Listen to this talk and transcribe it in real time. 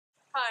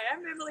Hi,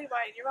 I'm Emily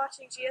White, and you're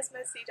watching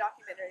GSMC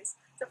Documentaries.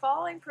 The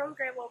following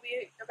program will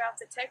be about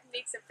the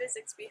techniques and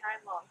physics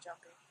behind long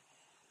jumping.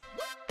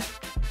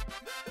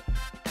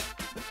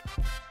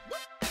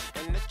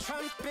 And the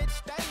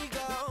trumpets, there you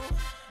go.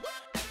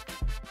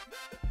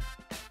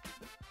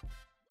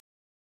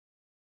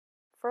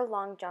 For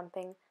long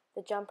jumping,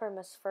 the jumper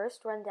must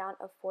first run down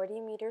a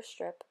 40-meter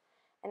strip,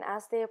 and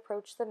as they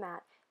approach the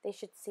mat, they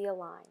should see a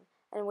line,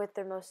 and with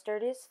their most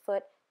sturdiest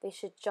foot, they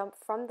should jump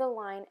from the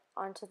line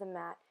onto the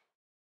mat.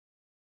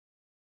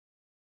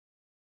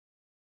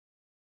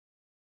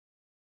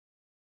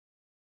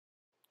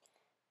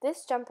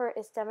 This jumper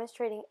is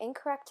demonstrating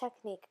incorrect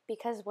technique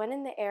because when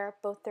in the air,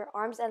 both their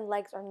arms and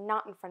legs are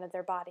not in front of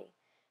their body.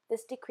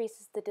 This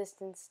decreases the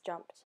distance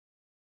jumped.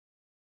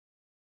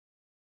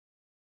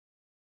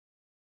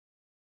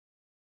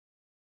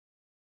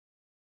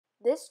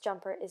 This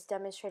jumper is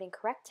demonstrating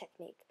correct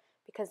technique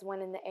because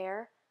when in the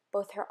air,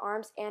 both her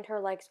arms and her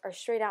legs are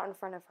straight out in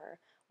front of her,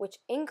 which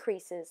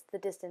increases the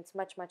distance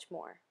much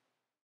more.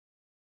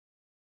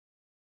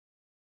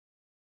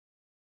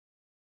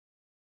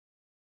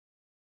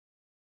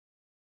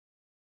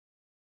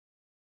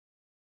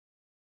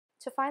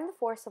 To find the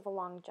force of a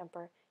long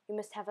jumper, you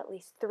must have at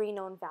least 3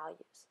 known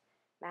values: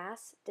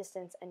 mass,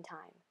 distance, and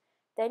time.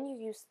 Then you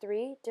use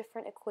 3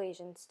 different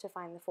equations to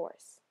find the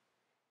force.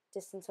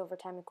 Distance over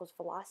time equals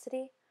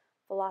velocity,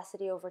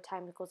 velocity over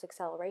time equals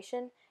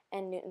acceleration,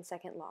 and Newton's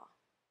second law.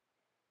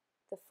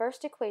 The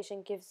first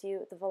equation gives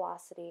you the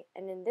velocity,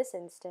 and in this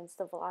instance,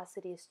 the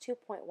velocity is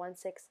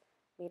 2.16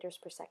 meters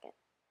per second.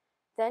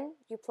 Then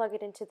you plug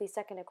it into the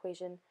second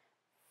equation,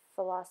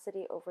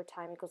 velocity over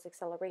time equals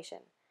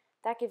acceleration.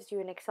 That gives you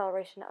an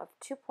acceleration of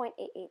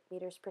 2.88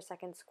 meters per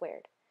second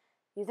squared.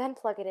 You then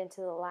plug it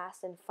into the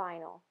last and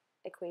final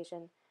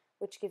equation,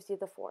 which gives you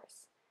the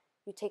force.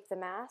 You take the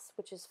mass,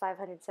 which is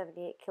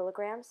 578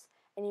 kilograms,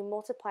 and you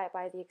multiply it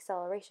by the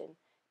acceleration,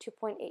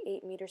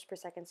 2.88 meters per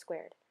second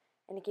squared,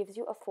 and it gives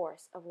you a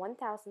force of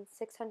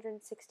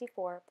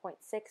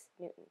 1,664.6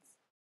 newtons.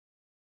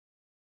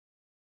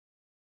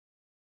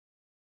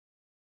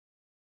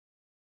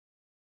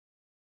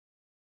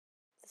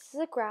 This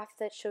is a graph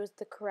that shows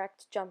the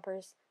correct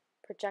jumper's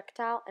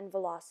projectile and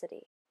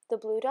velocity. The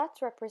blue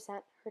dots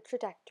represent her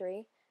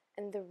trajectory,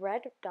 and the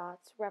red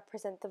dots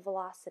represent the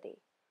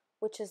velocity,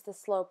 which is the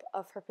slope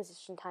of her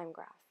position time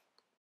graph.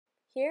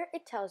 Here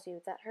it tells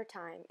you that her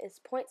time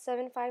is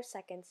 0.75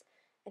 seconds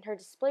and her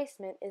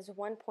displacement is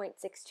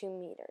 1.62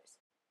 meters.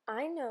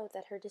 I know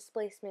that her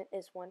displacement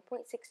is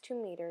 1.62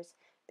 meters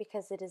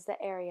because it is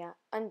the area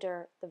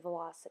under the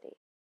velocity.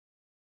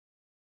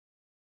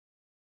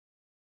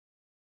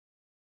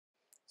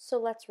 So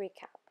let's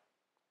recap.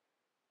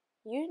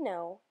 You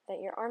know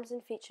that your arms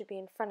and feet should be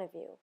in front of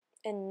you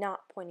and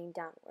not pointing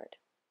downward.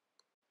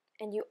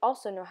 And you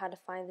also know how to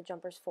find the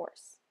jumper's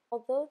force.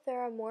 Although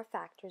there are more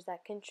factors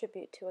that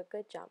contribute to a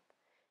good jump,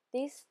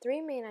 these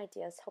 3 main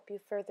ideas help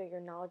you further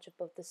your knowledge of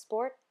both the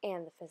sport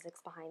and the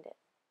physics behind it.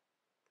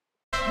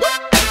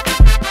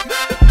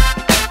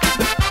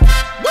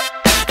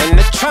 And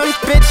the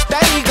trumpets